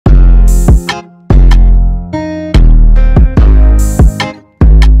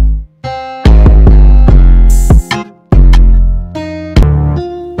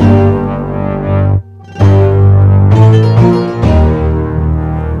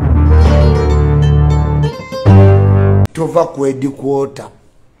tova ku headquarter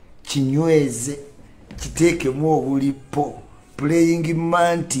kinyweze kiteekemu obulipo playing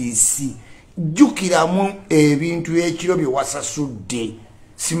mantis jukiramu ebintu ekiro bye wasasudde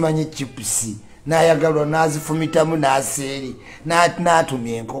simanyi chipusi nayagalwa nazifumitamu naseeri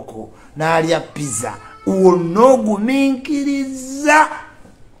natumya enkoko nalya pizza onoguminkiriza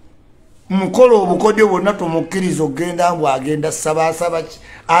mukolo obukodyo bwonna tumukkiriza ogenda mbw agenda sabasaba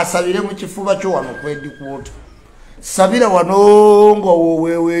asabire mu kifuba kyo wano kwedikuota sabira wano nga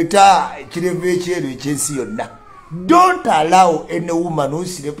weweeta ekirevu ekyeru ekyensi yonna. Don't allow any woman who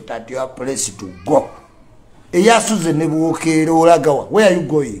slept at your place to go. Eyasuze ne bwokeera olagawa. Where are you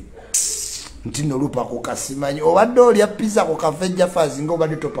going? Ntino lupa kukasimanyi obadde olya pizza ku kafejja fazi nga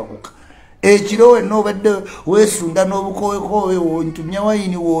obadde topakuka ekirowe n'obadde weesunda n'obukowekowe wontumya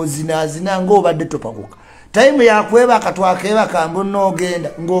wayini woozinaazina nga obadde topakuka time yakweba akatwakeeba kambo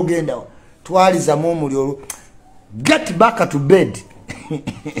ng'ogenda twalizamu omuliro. Get back to bed.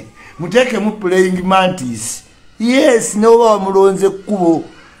 Muteekemu playing mantis. Yes, noba wamulonze kkubo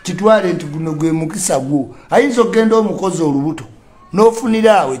kitwale nti guno gwe mukisa gwo ayinza okgenda omukozi olubuto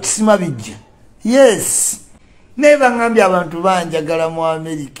n'ofunira awe kisima bijja. Yes, neba ngambye abantu banjagala mu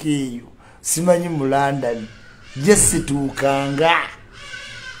Amerika eyo simanyi mu London gye situukanga.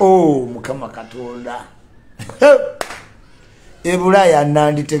 Mukama Katonda ebulaya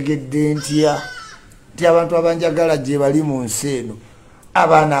nanditegedde ntya nti abantu abanjagala gye bali mu nsi eno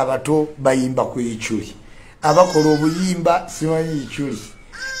abaana abato bayimba ku Iculi abakola obuyimba simanyi Iculi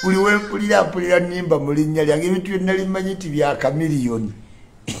buli wempulira nimba mu linnya lyange ebintu byonna limanyi nti bya kamiliyoni.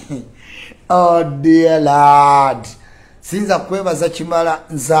 Oh dear Lord, sinza kwebaza kimala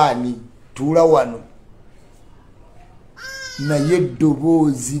nzaani tuula wano naye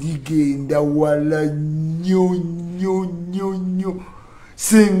eddoboozi ligenda wala nnyo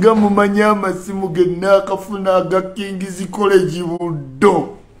singa mumanyi amasimu genna akafuna aga King's College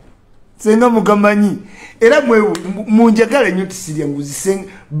Buddo senga mugamanyi era munjagala nnyo tisirya nguzi senga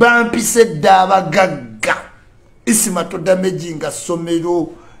bampise dda abagagga isimato damejinga somero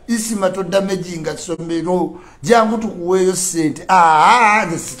jangu tukuweeyo sente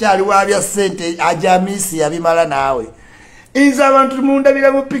nze sikyali wabya sente ajamisi yabimala naawe inza abantu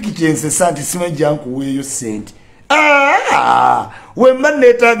mundabira mu piki kyensesa nti simanyi jankuweeyo sente wemba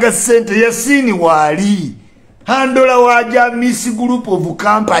neetaaga sente yasini waali handola waja Miss Group of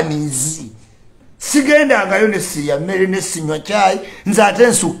Companies sigendangayo nesiya mmere nesinywa chai nze ate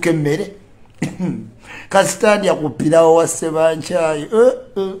nsukka emmere kasitandi yakupirawo wasebanchayi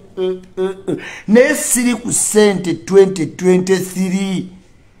naye siri ku sente 2023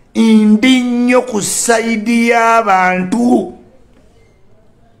 ndi nnyo ku saidi y'abantu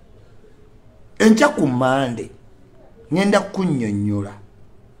enkya ku Mande ngenda kunnyonnyola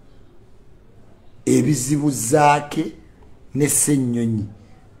ebizibu zaake ne Ssennyonyi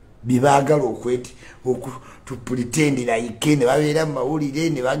bibaagala okweti tupretendera ike ne babeera mu mawulire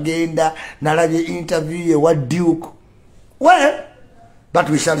ne bagenda nalabye interview ye wa Duke. Well, but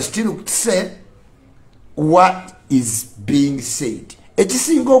we shall still say what is being said.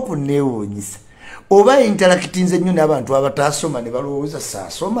 Ekisinga okuneewuunyisa oba interactinze nnyo n'abantu abataasoma ne balowooza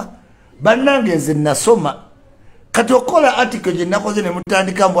saasoma bannange nze nasoma kati okola article gye nakoze ne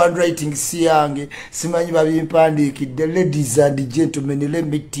mutandika mu handwriting si yange simanyi babimpandiikidde. Ladies and gentlemen, let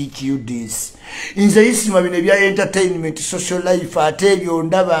me teach you this. Nze isima bino ebya entertainment social life ate ebyo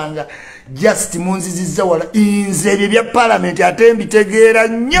ndabanga just munzizizza wala nze ebyo bya parliament ate mbitegeera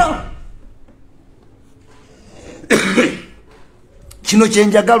nnyo. Kino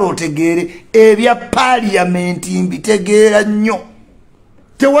kyenjagala otegeere ebya parliament mbitegeera nnyo.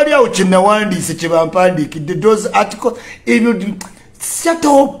 Tewali awo kye nawandiise kye bampandiikidde those articles ebyo shut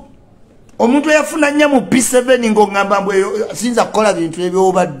up. Omuntu eyafuna nnyo mu P7 ng'oŋŋamba mbwe sinza kukola bintu ebyo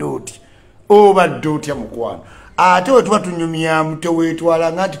obadde otya mukwano ate we tuba tunyumyamu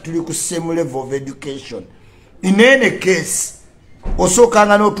teweetwala nga nti tuli ku same level of education. In any case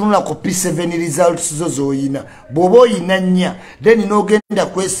osookanga n'otunula ku P7 results zo z'oyina bw'oba oyina nnya then n'ogenda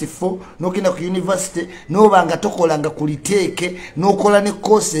ku S4 n'ogenda ku university n'obanga tokolanga ku liteeke n'okola ne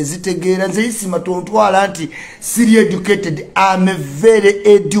course ezitegeera. Nze isima tontwala nti siri educated. I'm a very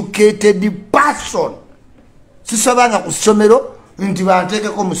educated person. Sisabanga ku ssomero nti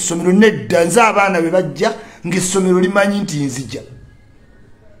banteekeko mu ssomero nedda nze abaana be bajja ng'essomero limanyi nti nzija.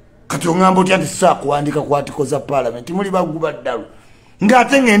 Kati oŋŋamba otya nti saakuwandiika ku article za parliament muli baguba ddalu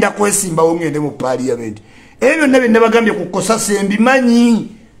ng'ate ngenda kwesimbawo ngende mu parliament. Ebyo byonna bye nabagambye ku kosa sembimanyi.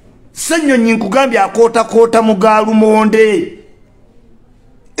 Ssennyonyi nkugambye akootakoota mu gaalumonde.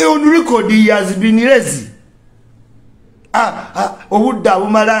 On record he has been lazy. obudde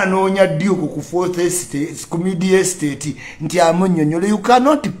abumala anoonya Duke ku fourth estate ku media estate nti amunnyonnyola you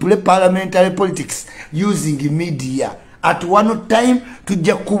cannot play parliamentary politics using media at one time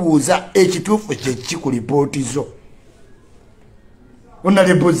tujja kubuuza ekituufu kyeki ku lipooti zo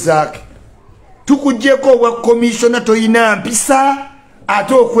Honorable Zaak tukuggyeko obwa commissioner toyina mpisa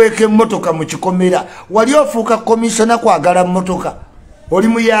ate okweka emmotoka mu kikomera wali ofuuka commissioner kwagala mmotoka oli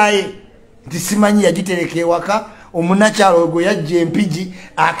muyaye nti simanyi yagitereka ewaka omunakyalo gwe yajja empigi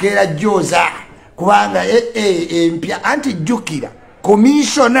akeera jjoza kubanga empya anti jjukira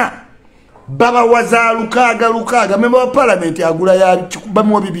commissioner babawaza lukaaga memba wa parliament agula ya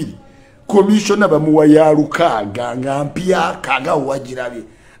bamuwa 2 commissioner bamuwa ya lukaaga nga mpya kaga wagirabye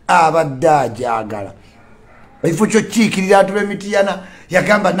abadde ajagala ekifo kyo kiikirira atu b'Emityana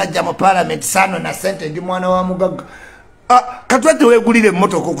yagamba najja mu parliament sano na sente ndi mwana wa mugagga katwate weegulire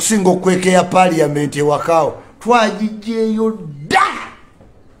emmotoka okusinga okweka ya parliament ewakaawo twagijjeeyo dda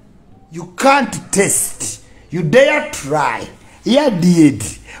you can't test you dare try ya did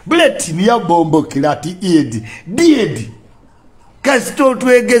bulletin ya bombo kilati did kasito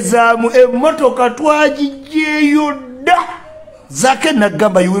otwegezaamu emmotoka twagijjeeyo dda Zaake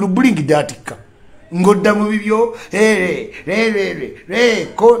nagamba you will bring that car ngodda mu bibyo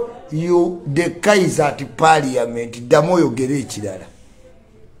ko you the car is at parliament ddamu oyogere ekirala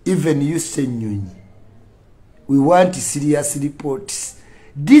even you say Nyonyi we want serious reports.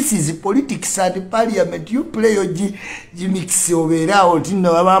 This is politics at parliament. You play your mix over out in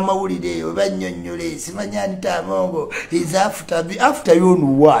no amawulire obanyonyole simanyani tamongo is after you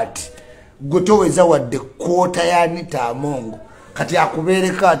know what gotoweza wadde quarter ya nitamongo kati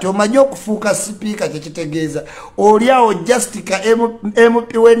akubereka ati omanyi okufuuka speaker kyekitegeeza oliawo justika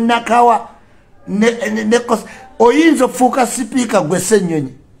MP w'ennakawa ne oyinza okufuuka speaker gwe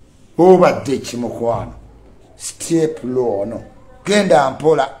Ssenyonyi obadde kimukwano step law no genda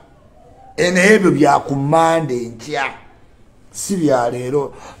mpola ebyo byakumande nkya si bya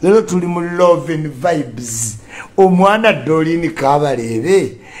leero tuli mu love and vibes omwana Dolini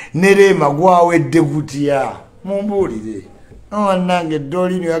Kabalebe nerema gwawedde gutya mumbuulire nange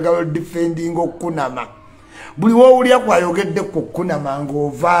Dolini yagala defending okunama buli wowulya kwayogedde ku kunama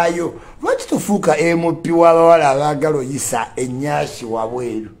ng'ovaayo lwaki tofuuka MP w'abawala abaagala oyisa ennyashi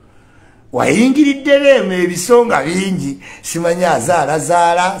wabweru wayingiridde leema ebisonga bingi simanyi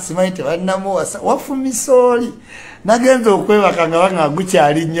azaala simanyi tebannamuwasa wafumisa oli nagenza okwebaka nga banga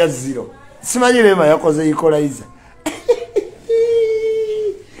gukyali nnya 0 simanyi leema yakoze equalizer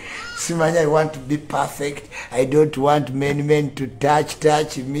simanyi I want to be perfect I don't want men to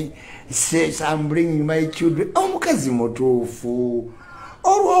touch me says I'm bringing my children omukazi mutuufu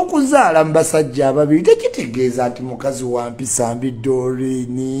olw'okuzaala mu basajja ababiri tekitegeeza nti mukazi wampisa mbi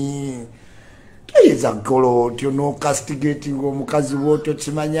Dolini toyinza kukola otyo nocastigating omukazi bwotyo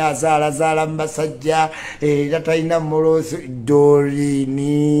kimanyi azaala mu basajja era talina muloosi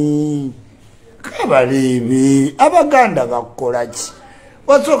Dolini Kabalebe abaganda bakukola ki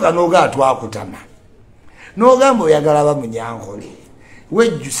wasooka n'ogaa twakutama n'ogamba oyagala bamunyankole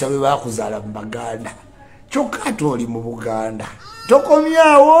wejjusa bwe bakuzaala mu Baganda kyokka ate oli mu Buganda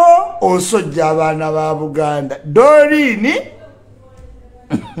tokomyawo osojja abaana ba Buganda Dolini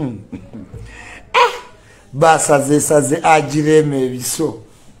basaze agirema ebiso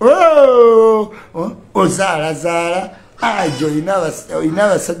ozaala ajo ina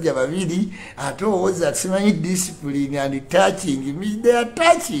abasajja babiri ate owoza simanyi discipline and touching me they are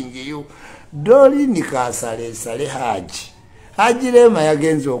touching you Dolini kasale agirema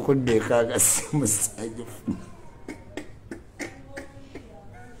yagenza okuddeeka agasimusajja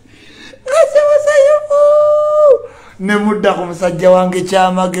ne mudda ku musajja wange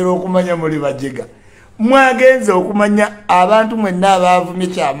kyamagero okumanya muli bajega mwagenze okumanya abantu mwenna abaavumye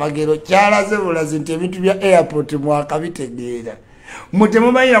kyamagero kyalaze bulazi nti ebintu bya airport mwakabitegeera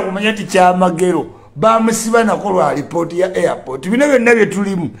mutemumanyira kumanya ti kyamagero bamusiba nako lwa report ya airport bino byonna bye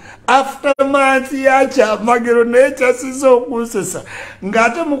tulimu aftermath ya kyamagero naye kyasiza okunsesa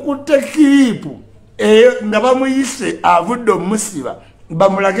ng'ate mukutte kiriipu eyo nga bamuyise avudde omusiba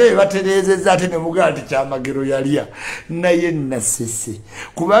bamulage baterezeza ate ne mugaa nti kyamagero yalya naye nasese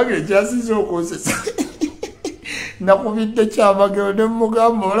kubanga ekyasiza okunsesa nakubidde kyamagero ne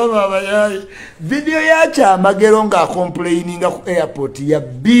mugamba olaba abayaye video ya kyamagero nga complaininga ku airport ya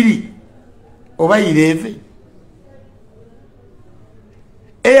 2 oba 11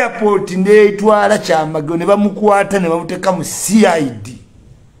 airport neetwala kyamagero ne bamukwata ne bamuteka mu CID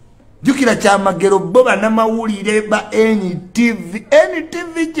jukira kyamagero bo banamawulire ba NTV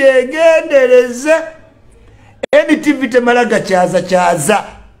gyegendereze NTV temalaga kyaza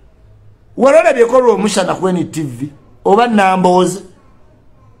walala byekolwa omushana ku NTV oba Namboze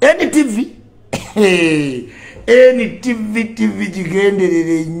NTV NTV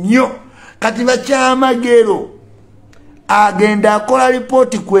kigenderere nnyo kati bakyamagero agenda akola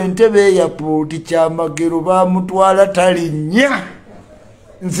ripoti ku Entebbe airport kyamagero bamutwala talinnya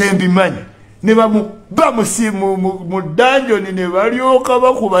nze mbimanyi ne bamuba musimu mu dungeon ne balyoka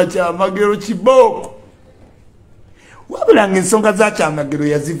bakuba kyamagero kibooko wabula ng'ensonga za kyamagero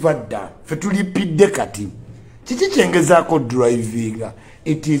yaziva dda ffe tulipidde kati kiki kyengezaako drivinga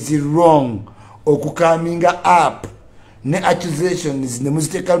it is wrong okukaminga up ne accusations ne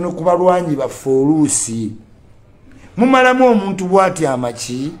muziteeka no ku balwanyi baffe oluusi mumalamu omuntu bw'ati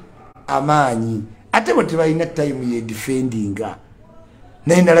amaki amaanyi ate bo tebalina time ye defendinga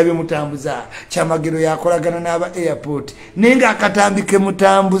naye nalabye mutambuza kyamagero yakolagana n'aba airport naye ng'akatambi ke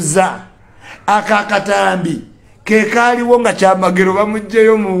mutambuza akaakatambi ke kaaliwo nga kyamagero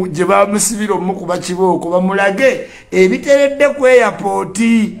bamuggyeyo gye bamusibira omukuba kibooko bamulage ebiteredde ku airport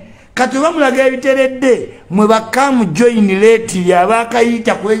kati bamulage ebiteredde mwe bakamu join late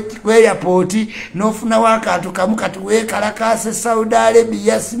abakayita ku airport n'ofunawo akantu kamu kati weekalakaase Saudi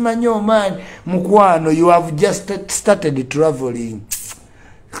Arabia simanyi omaani mukwano you have just started traveling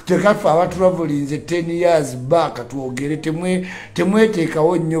tekafe abatraveling 10 years back twogere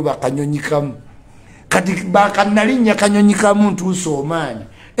temweteekawo nnyo bakanyonyi kamu kati bakanalinnya kanyonyi kamu ntuusa omaani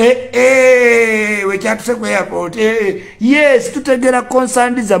wekyatuse ku airport yes tutegera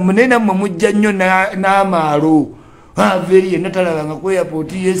concern zammwe naye nammwe mujja nnyo n'amaalo averi yenna talabanga ku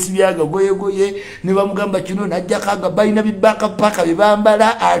airport yesibyaga goyegoye ne bamugamba kino najjakaga balina bibakapaka bye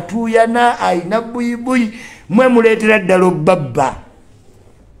bambala atuuyana ayina buyibuyi mwe muleetera ddala obbabba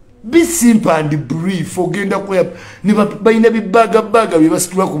be simple and brief ogenda kwa ne balina bibagabaga bye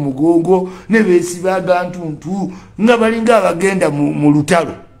basitula ku mugongo ne beesibaga ntuntu nga balinga abagenda mu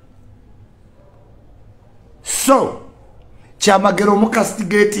lutalo so kyamagero mu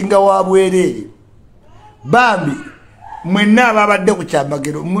castigating wabwerere bambi mwenna ababadde ku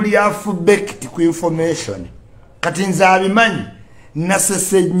kyamagero muli alphabet ku information kati nze abimanyi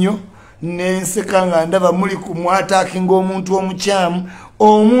nasese nnyo nenseka nga ndaba muli ku mwataakinga omuntu omukyamu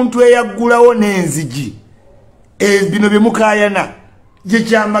omuntu eyaggulawo n'enzigi bino bye mukaayana gye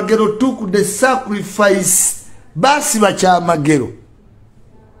kyamagero took the sacrifice basiba kyamagero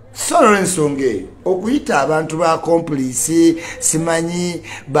solo ensonga eyo okuyita abantu ba complice simanyi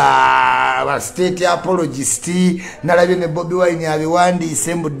ba state apologist nalabye ne Bobi Wine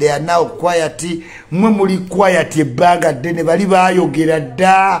abiwandiise mbu they are now quiet mwe muli quiet ebbagadde ne bali baayogera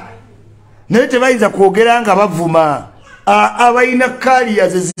dda naye tebayinza kwogera nga bavuma abalina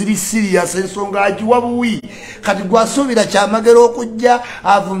kaliyaze ziri serious ensonga agiwa buwi kati gwasuubira kyamagero okujja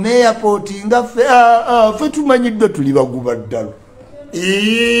avume airport nga ffe tumanyiddwe tuli baguba ddala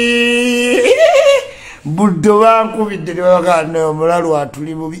buddo bankubidde ne babagana omulalu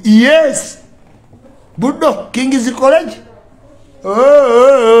atuli bubi yes buddo King's College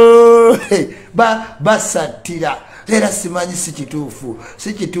basatira era simanyi si kituufu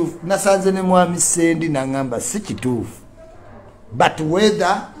nasanze ne mwami Sendi nangamba si kituufu but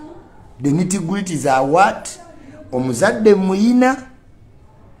whether the nitty-gritties are what omuzadde muyina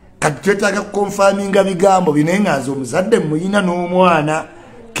kati twetaaga confirminga bigambo bino enganza omuzadde muyina n'omwana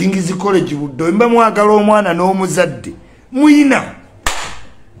King's College buddo mba mwagala omwana n'omuzadde muyina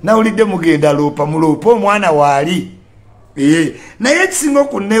nawulidde mugenda loopa muloopa omwana waali naye ekisinga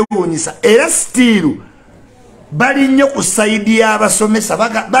okuneewuunyisa era still bali nnyo ku sayidi y'abasomesa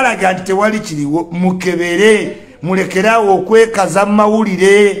balaga nti tewali kiriwo mukebere mulekeraawo okwekaza mu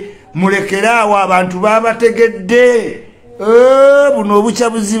mawulire mulekeraawo abantu babategedde buno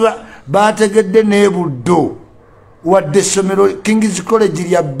obukyabuziba bategedde n'ebuddo wadde essomero King's College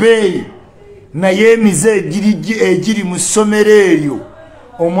lya bbeeyi naye emize egiri mu ssomero eryo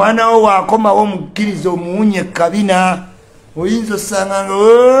omwana wo waakomawo mukkiriza omuwunye kabina oyinza osanga nga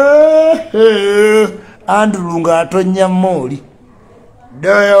Andrew ng'atonya mooli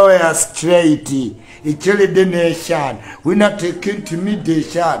doyo ya straight Iculi the nation we not take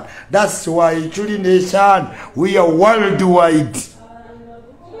intimidation that's why Iculi nation we are worldwide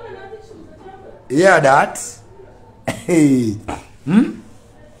yeah that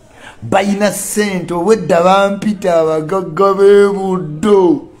bayina sente obwedda bampita abagagga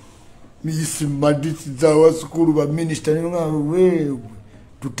b'ebuddo misi madisi z'abasukulu baminisita wewe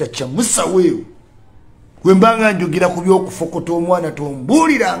tutacyamusa wewe wembanga njogera ku by'okufokota omwana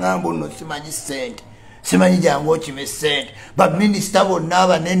tombuulira ngamba nno simanyi sente simanyi jangu okime sente baminisita bonna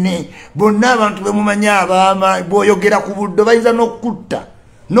abanene bonna abantu bemumanyi abaama bw'oyogera ku buddo bayinza n'okutta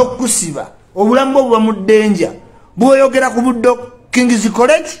n'okusiba obulamu bwo buba mu ddenja bw'oyogera ku buddo King's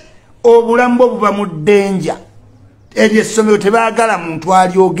College obulamu bwo buba mu ddenja eryo essomero tebaagala muntu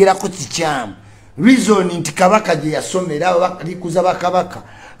alyogerako kikyamu reason nti kabaka gye yasomera likuza bakabaka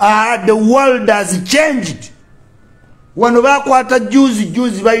the world has changed wano bakwata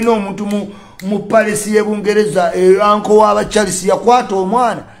juzi balina omuntu mu palesi y'Ebungereza anko w'aba Charles yakwata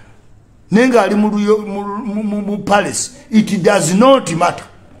omwana nenga ali mu palesi it does not matter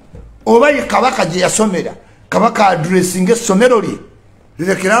oba ye kabaka gye yasomera kabaka addressing essomero lye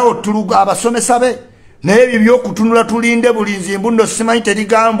lirekerawo tuluga abasomesa be naye ebyo by'okutunula tulinde bulinzi mbuno simanyi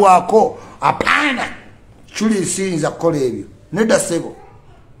terigambwako apana Iculi siyinza kukola ebyo nedda sebo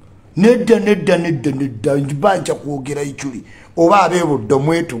nedda njibanja kwogera Iculi oba abeebuddo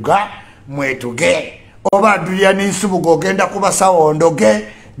mwetuge oba adulira n'ensubuga ogenda kubasawo ondoge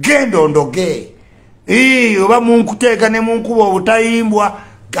genda ondoge oba munkuteeka ne munkuba obutayimbwa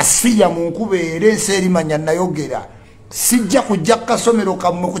gasiya munkuba era ensi erimanya nayogera sijja kujja kasomero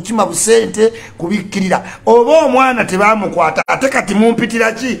kammwe kukima busente kubikkirira oba omwana tebamukwata ate kati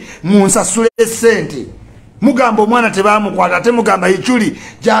mumpitira ki munsasule sente mugamba omwana tebamukwata ate mugamba Iculi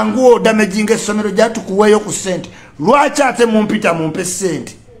jangu odamejinga essomero gyatukuweeyo ku sente lwaki ate mumpita mumpe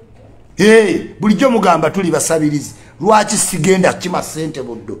sente bulijjo mugamba tuli basabirizi lwaki sigenda kima sente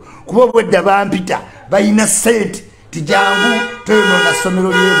buddo kuba obwedda bampita balina sente tijangu toyonoona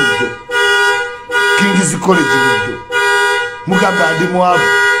ssomero ly'ebuddo King's College buddo mugamba ndi mwavu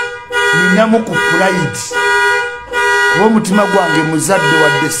ninamu ku pride kuba omutima gwange muzadde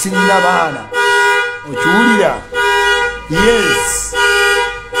wadde sirina baana okiwulira yes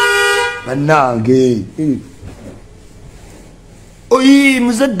bannange oyi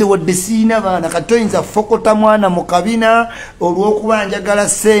muzadde wadde sirina baana kati oyinza fokota mwana mu kabina olw'okuba njagala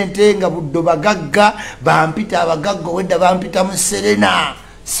ssente nga buddo bagagga bampita abagagga wedda bampita mu Serena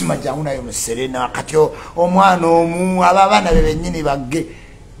simajangu nayo mu Serena kati omwana omu abaana be bennyini bagge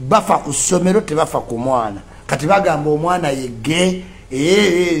bafa ku ssomero tebafa ku mwana kati bagamba omwana yegge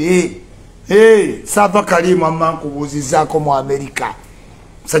Sava Kalimu amma nkubuuzizaako mu Amerika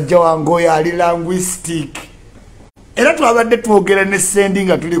musajja wange oyo ali linguistic era twabadde twogera ne Sendi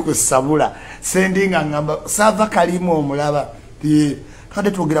nga tuli ku Sabula Sendi nga ngamba Sava Kalimu omulaba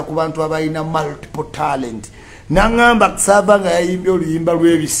kade twogera ku bantu abalina multiple talent nangamba Sava nga yayimbye oluyimba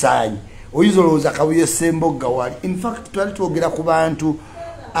lw'ebisaanyi oyinza olowooza Kabuye Sembogga wali in fact twali twogera ku bantu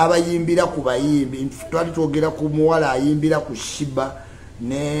abayimbira ku bayimbi twali twogera ku muwala ayimbira ku Shiba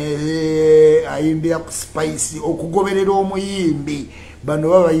ne ayimbira ku Spice okugoberera omuyimbi bano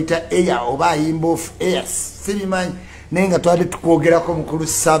babayita air oba ayimba of air sirimanyi naye nga twali tukwogerako omukulu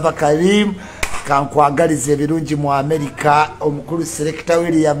Sava Kalimu kankwagaliza ebirungi mu Amerika omukulu Selector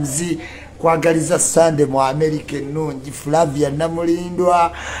Williams kwagaliza Sunday mu Amerika ennungi Flavia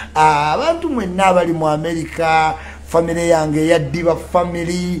Namulindwa abantu mwenna abali mu Amerika family yange yaddiba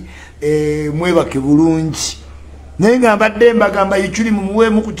family mwebake bulungi naye nga mbadde mbagamba Iculi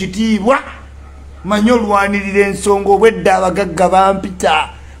mumuweemu ku kitiibwa manyi olwanirira ensonga obwedda abagagga bampita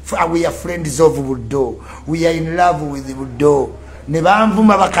we are friends of buddo we are in love with buddo ne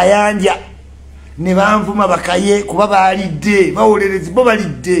banvuma bakayanja ne banvuma bakaye kuba balidde bawolerezi bo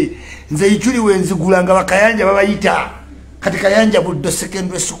balidde nze Iculi wenzigula nga bakayanja babayita kati kayanja buddo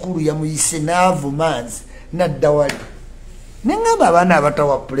secondary school ya muyise naavumanzi nadda wali nengamba abaana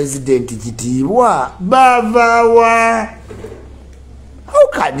abatawa president kitiibwa bavawa how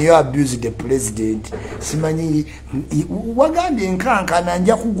can you abuse the president simanyi wagambye enkankana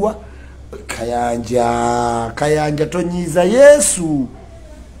nja kugwa kayanja tonyiza Yesu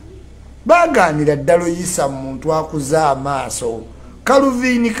baganira ddala oyisa muntu akuza amaaso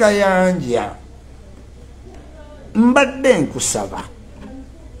Kaluvini Kayanja mbadde nkusaba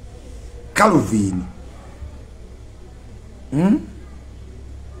Kaluvini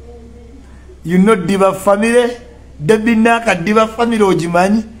you know Diva family Debinaka Diva family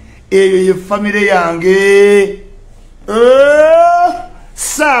ojimanyi eyo ye family yange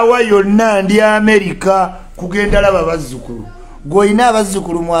sawa yonna ndi Amerika kugenda laba bazzukulu goyina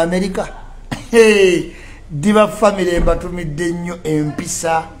abazzukulu mu Amerika Diva family mbatumidde nnyo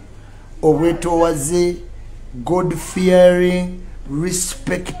empisa obwetoowaze God fearing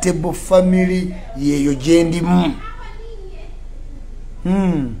respectable family yeyo gyendimu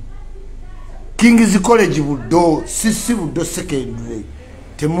King's College buddo sisi buddo secondary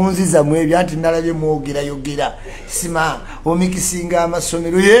temunziza mwebyo anti nalabye mwogera yogera sima omikisinga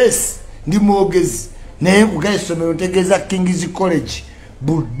amasomero yes ndi mwogezi naye kugaye somero ntegeeza King's College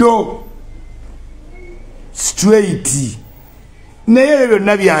buddo straight naye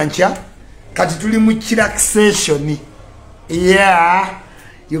byonna byanca kati tuli mu relaxation yeah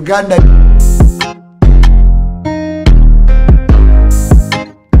Uganda